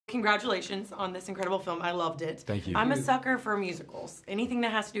Congratulations on this incredible film. I loved it. Thank you. I'm a sucker for musicals. Anything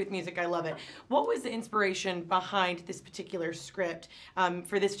that has to do with music, I love it. What was the inspiration behind this particular script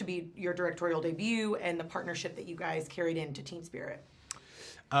for this to be your directorial debut and the partnership that you guys carried into Teen Spirit?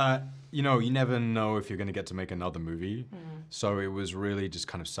 You know, you never know if you're going to get to make another movie. So it was really just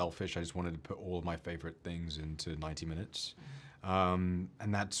kind of selfish. I just wanted to put all of my favorite things into 90 minutes. And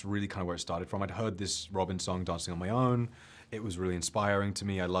that's really kind of where it started from. I'd heard this Robin song, Dancing on My Own. It was really inspiring to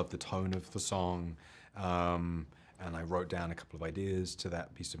me. I loved the tone of the song. And I wrote down a couple of ideas to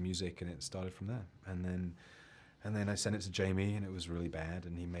that piece of music, and it started from there. And then I sent it to Jamie, and it was really bad,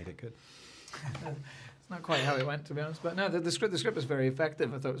 and he made it good. It's not quite how it went, to be honest. But no, the script was very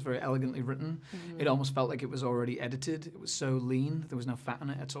effective. I thought it was very elegantly written. It almost felt like it was already edited. It was so lean. There was no fat in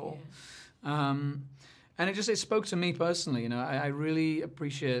it at all. Yeah. And it spoke to me personally. You know, I really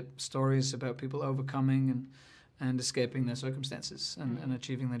appreciate stories about people overcoming and escaping their circumstances and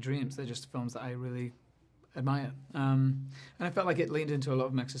achieving their dreams. They're just films that I really admire. And I felt like it leaned into a lot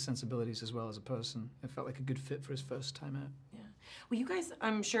of Max's sensibilities as well as a person. It felt like a good fit for his first time out. Yeah. Well, you guys,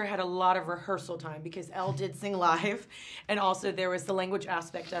 I'm sure, had a lot of rehearsal time because Elle did sing live, and also there was the language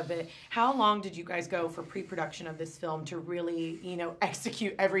aspect of it. How long did you guys go for pre-production of this film to really, you know,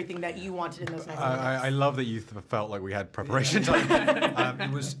 execute everything that you wanted in those 90 minutes? I love that you felt like we had preparation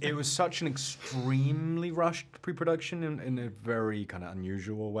time. It was such an extremely rushed pre-production in a very kind of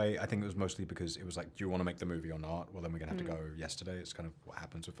unusual way. I think it was mostly because it was like, do you want to make the movie or not? Well, then we're going to have to go yesterday. It's kind of what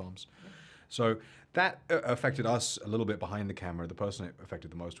happens with films. So that affected us a little bit behind the camera. The person it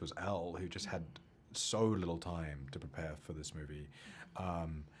affected the most was Elle, who just had so little time to prepare for this movie.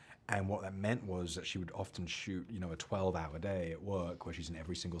 And what that meant was that she would often shoot, you know, a 12-hour day at work where she's in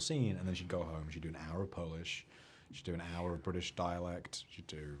every single scene, and then she'd go home, she'd do an hour of Polish, she'd do an hour of British dialect, she'd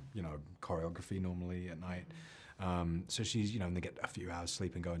do, you know, choreography normally at night. So she's, you know, and they get a few hours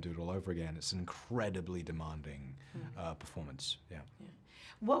sleep and go and do it all over again. It's an incredibly demanding performance, yeah.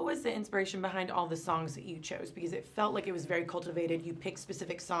 What was the inspiration behind all the songs that you chose? Because it felt like it was very cultivated. You picked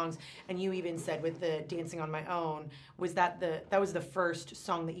specific songs, and you even said with the Dancing on My Own, was that was the first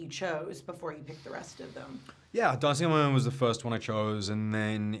song that you chose before you picked the rest of them? Yeah, Dancing on My Own was the first one I chose, and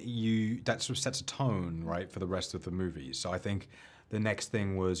then that sort of sets a tone, right, for the rest of the movie. So I think the next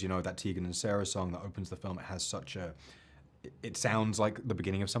thing was, you know, that Tegan and Sarah song that opens the film. It has such a... It sounds like the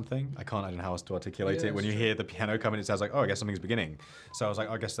beginning of something. I don't know how else to articulate it. When you hear the piano come in, it sounds like, oh, I guess something's beginning. So I was like,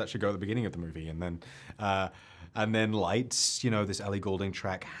 oh, I guess that should go at the beginning of the movie. And then Lights, you know, this Ellie Goulding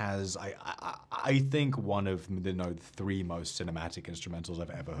track has, I think, one of the three most cinematic instrumentals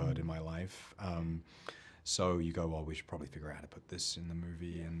I've ever heard in my life. So you go, well, we should probably figure out how to put this in the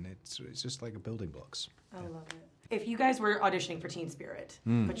movie, and it's just like a building blocks. I love it. If you guys were auditioning for Teen Spirit,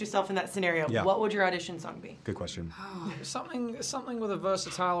 put yourself in that scenario, what would your audition song be? Good question. Something with a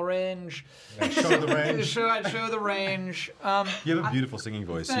versatile range. Yeah, show the range. show the range. You have a beautiful singing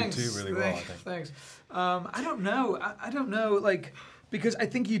voice. Thanks, you do really well, I think. Thanks. I don't know. I don't know, like... Because I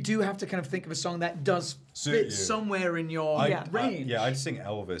think you do have to kind of think of a song that does fit somewhere in your range. I'd sing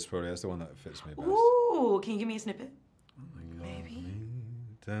Elvis probably. That's the one that fits me best. Ooh, can you give me a snippet? Maybe.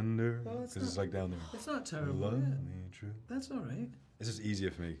 Tender. Because it's like down there. It's not terrible. Love me true. That's all right. This is easier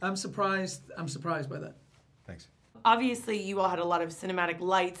for me. I'm surprised by that. Thanks. Obviously, you all had a lot of cinematic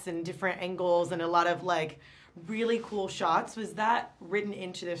lights and different angles and a lot of like really cool shots. Was that written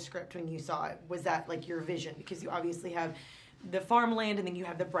into the script when you saw it? Was that like your vision? Because you obviously have the farmland, and then you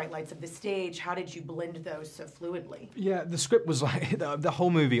have the bright lights of the stage. How did you blend those so fluidly? Yeah, the script was like, the whole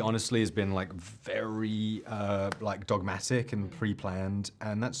movie honestly has been like very like dogmatic and pre-planned,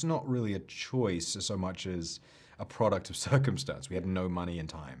 and that's not really a choice so much as a product of circumstance. We had no money and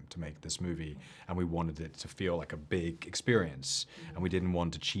time to make this movie, and we wanted it to feel like a big experience, and we didn't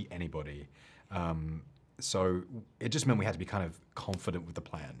want to cheat anybody. So it just meant we had to be kind of confident with the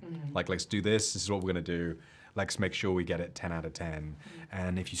plan. Like, let's do this is what we're gonna do. Let's make sure we get it 10 out of 10.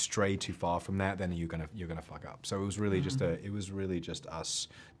 And if you stray too far from that, then you're gonna fuck up. So it was really just us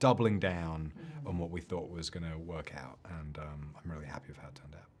doubling down on what we thought was gonna work out. And I'm really happy with how it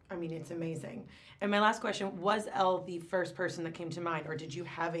turned out. I mean, it's amazing. And my last question, was Elle the first person that came to mind, or did you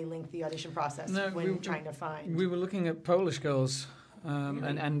have a lengthy audition process trying to find? We were looking at Polish girls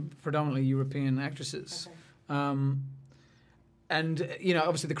and predominantly European actresses. Okay. And, you know,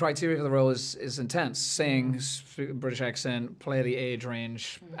 obviously the criteria for the role is intense. Sing, British accent, play the age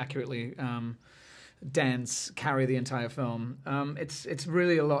range accurately, dance, carry the entire film. It's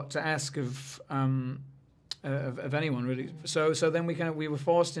really a lot to ask of anyone, really. So then we were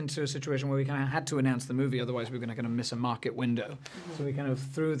forced into a situation where we kind of had to announce the movie, otherwise we were going to kind of miss a market window. So we kind of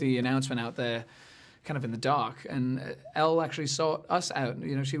threw the announcement out there kind of in the dark. And Elle actually sought us out.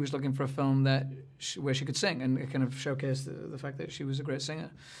 You know, she was looking for a film where she could sing, and it kind of showcased the fact that she was a great singer.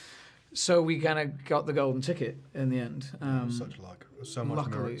 So we kind of got the golden ticket in the end. Such luck. So much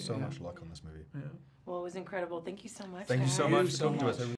luckily, merit, so much luck on this movie. Yeah. Well, it was incredible. Thank you so much. Thank you so much for talking to us.